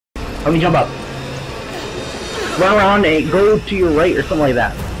Let me jump up. Run around and go to your right or something like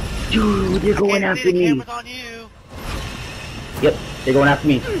that. Dude, they're going after me. Camera's on you. Yep, they're going after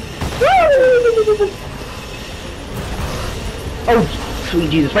me. Oh, sweet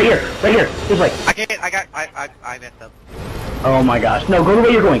Jesus, right here, this way. I messed up. Oh my gosh, no, go the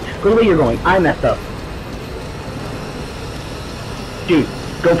way you're going, I messed up. Dude,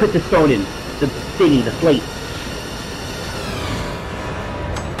 go put the stone in, the thingy, the slate.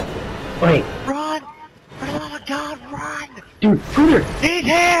 Wait. Run! Oh my god, run! Dude, Scooter! He's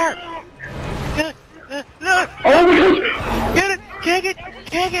here! Look! Oh my gosh! Get it! Kick it!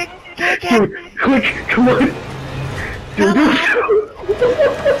 Kick it! Kick it! Dude, quick, come on! Dude,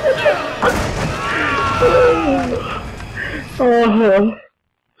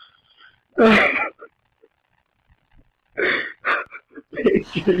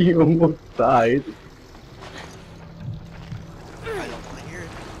 you almost died. I don't want to hear it.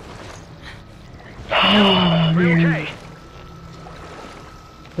 Oh, man.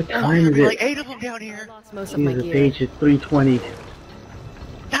 What time is it? Like 8 of them down here. Jesus, age is 3:20.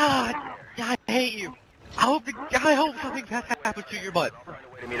 God, I hate you. I hope something bad happens to your butt.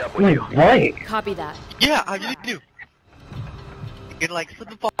 Wait, what? Copy that. Yeah, I really do. You can like slip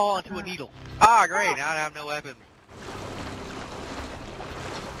and fall onto a needle. Ah, great, now I have no weapons.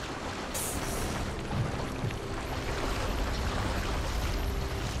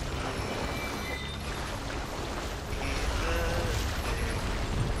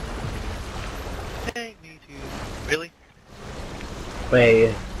 Take me to... Really?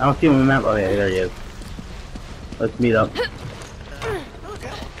 Wait, I don't see him on the map. Oh yeah, there he is. Let's meet up.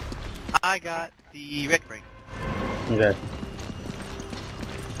 Okay. I got the red ring. Okay.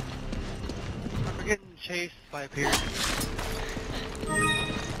 We're getting chased by a pier.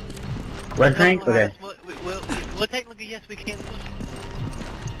 Red Frank? Okay. Well, technically, yes, we can.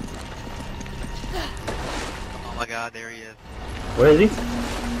 Oh my god, there he is. Where is he?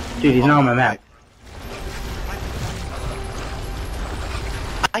 Dude, he's not on my map.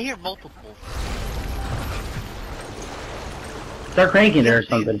 I hear multiple. Start cranking there or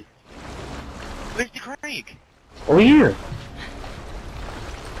something. Where's the crank? Over here.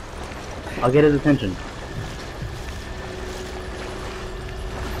 I'll get his attention.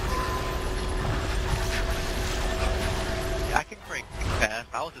 Yeah, I can crank fast.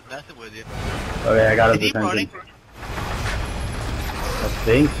 I was just messing with you. Okay, I got his Keep running. attention. I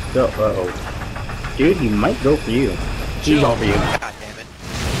think so. Uh-oh. Dude, he might go for you. He's going for you. God damn it.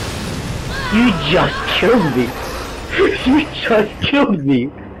 You just killed me. You just killed me.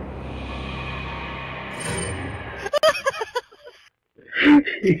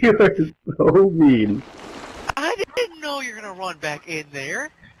 You are so mean. I didn't know you were gonna run back in there.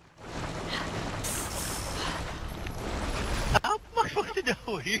 How am I supposed to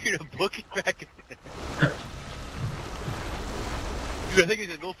know you're gonna book it back in there? Dude, I think he's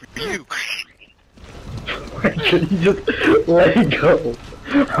gonna go for you. Why couldn't you just let it go?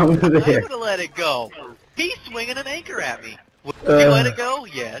 I'm there. I'm gonna let it go. He's swinging an anchor at me. Will you let it go?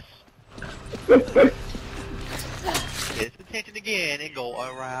 Yes. Get his attention again and go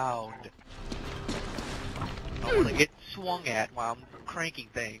around. I want to get swung at while I'm cranking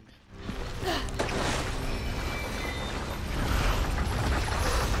things.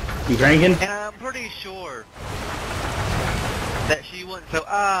 You cranking? And I'm pretty sure that she wouldn't. So,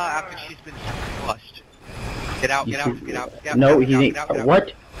 after she's been flushed. Get out, get out, get out, get out. No, get he out, ain't. get out, get out.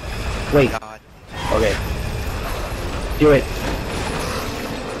 What? Wait. God. Okay. Do it.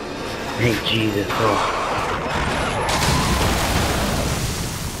 Thank Jesus. Oh.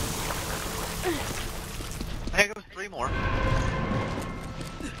 I think it was 3 more.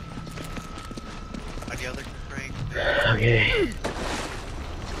 Are the other crank? Okay.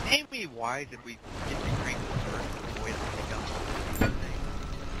 Maybe why did we get the crank first before we had to pick up the thing?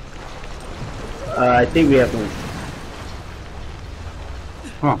 I think we have to...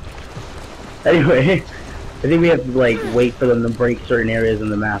 Huh. Anyway, I think we have to, like, wait for them to break certain areas in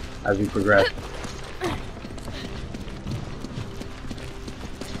the map as we progress.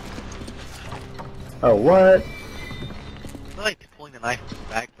 Oh, what? I like pulling the knife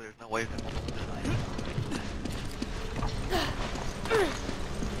back, but there's no way for them to pull the knife.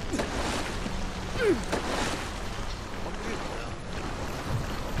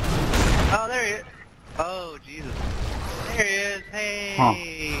 Oh, there he is. Oh, Jesus. There he is.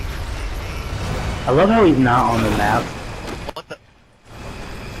 Hey. I love how he's not on the map. What the?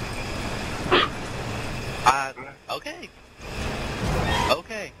 Okay.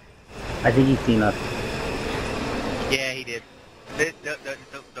 Okay. I think he's seen us. Yeah, he did. Keep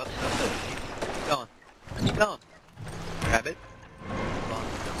going. Keep going. Grab it. Go on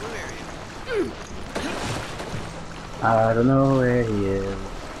to the blue area. I don't know where he is.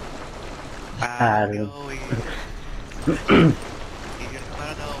 I don't know. He's gonna come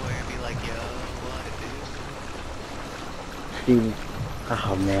out of nowhere and be like, yo, what it do? Dude.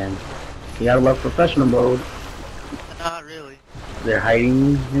 Oh man. You gotta love professional mode. Not really. They're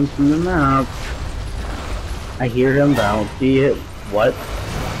hiding him from the map. I hear him, but I don't see it. What?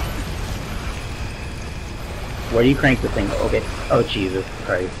 Where do you crank the thing? Okay. Oh, Jesus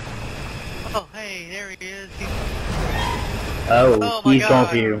Christ. Oh, hey, there he is. Oh, my he's going God.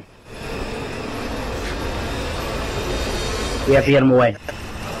 for you. We have to get him away.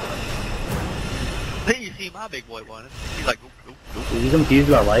 Then you see my big boy one. He's like, oop, oop, oop. Is he confused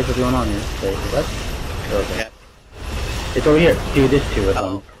about life? What's going on here? Wait, what? Okay. Yeah. It's over here. Dude, there's two of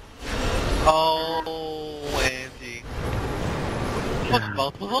them. Oh, OMG. What's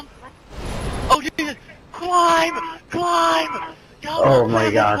both of them? Oh, Jesus! Climb! Climb! Oh my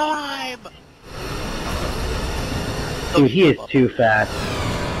gosh. Climb! Dude, he is too fast.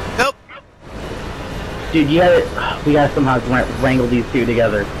 Nope. Dude, we gotta somehow wrangle these two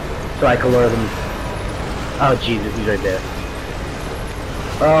together so I can lure them. Oh, Jesus, he's right there.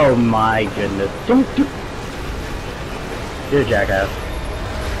 Oh my goodness. Don't do... You're a jackass.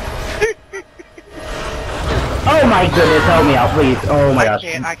 Oh my goodness, help me out, please. Oh my gosh.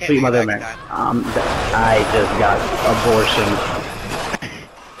 I can't Sweet make mother it man. back I just got abortion.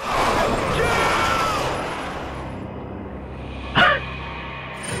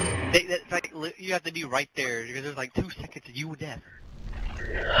 It's like, you have to be right there, because there's like 2 seconds of you and death.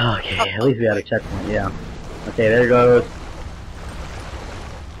 Okay, at least we got a checkpoint, yeah. Okay, there goes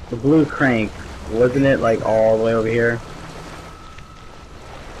the blue crank. Wasn't it like all the way over here?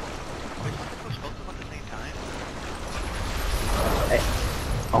 We're supposed to them at the same time?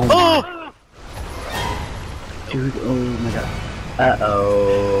 Oh my dude, oh my god.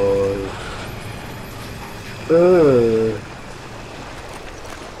 Uh-oh. Ugh.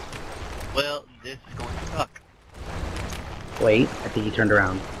 Well, this is going to suck. Wait, I think he turned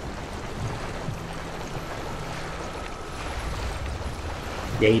around.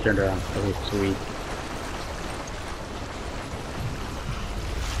 Yeah, he turned around. Okay, sweet.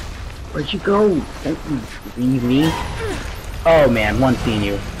 Where'd you go? Don't you leave me? Oh man, one seen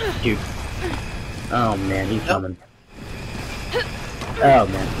you. Dude. Oh man, he's coming. Oh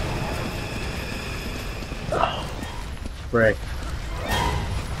man. Oh, frick.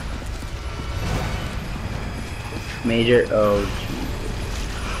 Major, oh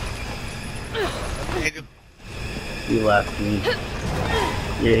Angel, jeez. You left me.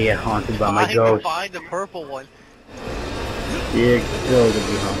 You're gonna get haunted by my I ghost. find the purple one. You're still gonna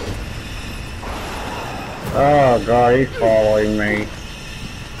be haunted. Oh god, he's following me.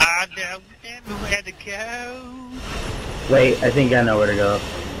 I don't know where to go. Wait, I think I know where to go.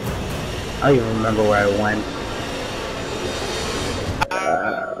 I don't even remember where I went.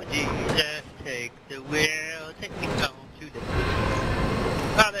 Oh, Jesus, take the wheel, take me home to the...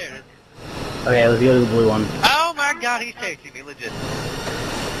 Oh, there it is. Okay, let's go to the blue one. Oh my god, he's chasing me, legit.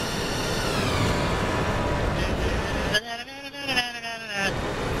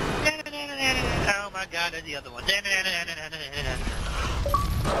 Oh my god, there's the other one.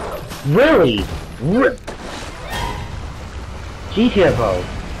 Really? GTFO.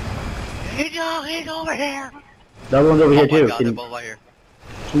 He's over here. The other one's over here Oh my too. god, they're both right here.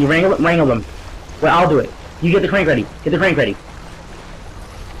 Can you wrangle them? Well, I'll do it. You get the crank ready. Get the crank ready.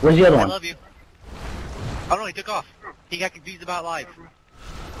 Where's the other I one? love you. Oh no, he took off. He got confused about life.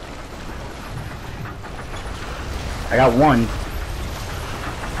 I got one.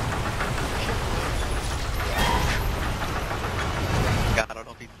 God, I don't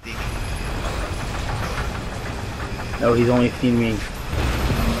know if he's seen me. No, he's only seen me.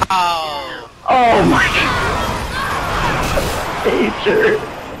 Oh! Oh my god! Major!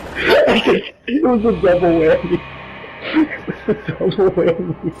 It was a double whammy. It was a double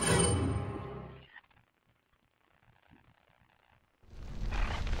whammy.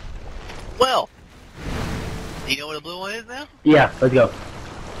 Well, do you know where the blue one is now? Yeah, let's go.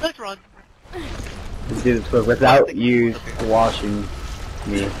 Let's run. Let's do this quick without you squashing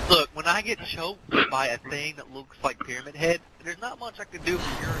me. Look, when I get choked by a thing that looks like Pyramid Head, there's not much I can do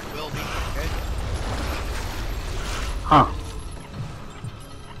for your well-being, okay? Huh.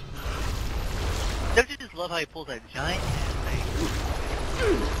 Don't you just love how he pulls that giant thing?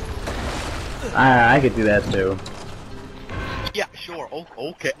 I could do that too. Yeah, sure.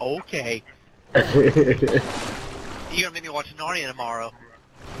 Okay. You're gonna make me watch Narnia tomorrow.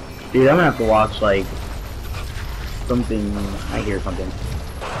 Dude, I'm gonna have to watch like something. I hear something.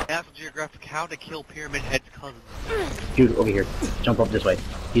 Yeah, National Geographic How to Kill Pyramid Head's Cousins. Dude, over here. Jump up this way.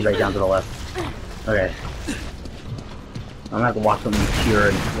 He's right down to the left. Okay. I'm gonna have to watch something pure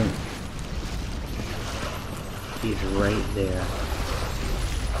and he's right there.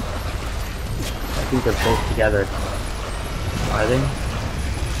 I think they're both together. Are they?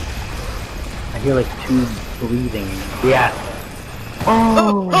 I hear like two breathing. Yeah.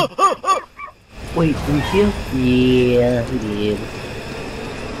 Oh! Wait, did we see him? Yeah, he did.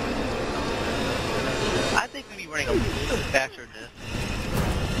 I think we'd be running a little faster than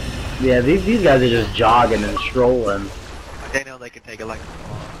this. Yeah, these guys are just jogging and strolling. They know they can take it like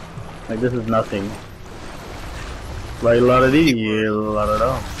this is nothing. Like a lot of these, a lot of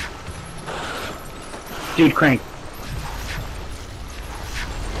them. Dude, crank.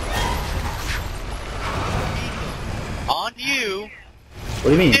 On you. What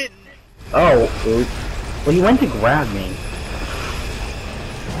do you mean? Didn't. Oh, oops. Well, he went to grab me.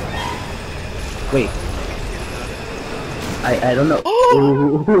 Wait. I don't know.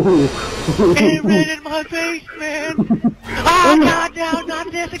 Oh! It ran in my face, man! Oh, God, no,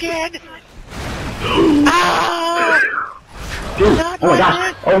 not this again! Oh! Dude, Not oh my like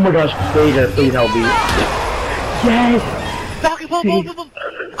gosh! this. Oh my gosh! Please help me! Yes! Falcon, both of them!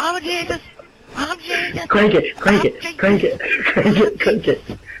 I'm a Jesus! I'm Jesus! Crank it! Crank it! Crank it! Crank it! Crank it!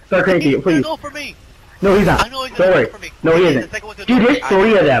 Start cranking it, please! He's gonna go for me! No, he's not. I know he's Don't gonna worry. go for me. No, he The isn't. second one's gonna Dude, go for there's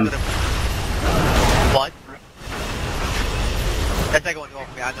me. 3 of them. What? That second one's going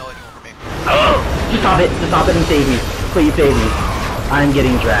for me. I know it's going for me. Just stop it! Just stop it and save me! Please save me! I'm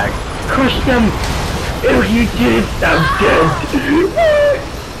getting dragged. Crush them! If you did, I'm dead!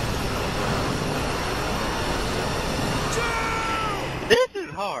 This is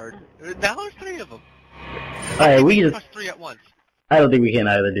hard. Now there's 3 of them. Alright, we can just... crush 3 at once. I don't think we can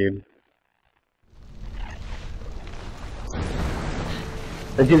either, dude.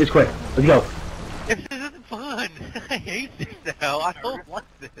 Let's do this quick. Let's go. This isn't fun. I hate this now. I don't want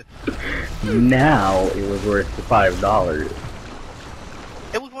this. Now it was worth the $5.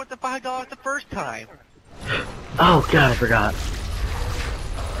 It was worth the $5 the first time. Oh god, I forgot.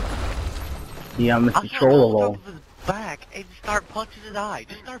 Yeah, I'm I was controllable. his back and start punching his eye.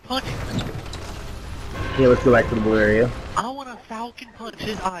 Just start punching. Okay, let's go back to the blue area. I want to Falcon punch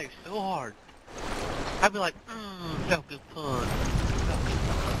his eye so hard. I'd be like, Falcon punch.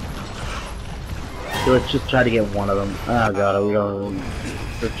 So let's just try to get one of them. Oh god, we don't...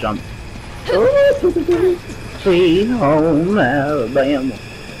 Let's jump. Sweet home Alabama.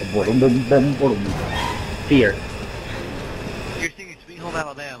 Fear. You're singing Sweet Home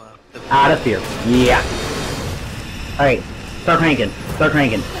Alabama. Out of fear. Yeah. Alright, start cranking. Start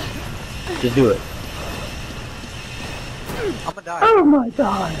cranking. Just do it. I'm gonna die. Oh my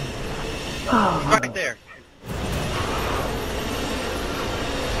god. Oh. Right there.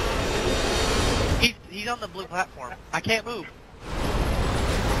 He's on the blue platform. I can't move.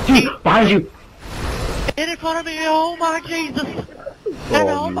 Dude, behind you. In front of me, oh my Jesus. Oh, And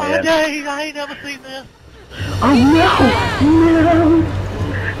all my man. days, I ain't never seen this. Oh no!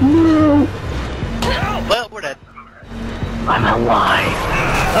 No! No! Well, we're dead. I'm alive.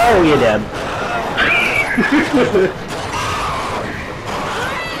 Oh, you're dead.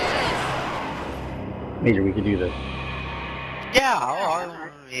 Major, we could do this. Yeah,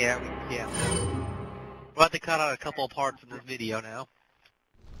 yeah. We'll have to cut out a couple of parts from this video now.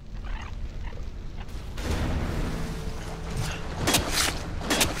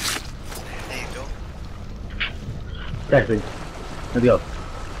 Angel. Taxi. Let's go.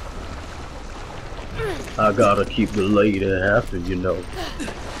 I gotta keep the lady after, you know.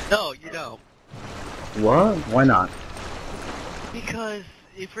 No, you don't. What? Why not? Because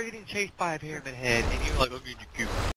if you're getting chased by a pyramid head and you're like, okay, you keep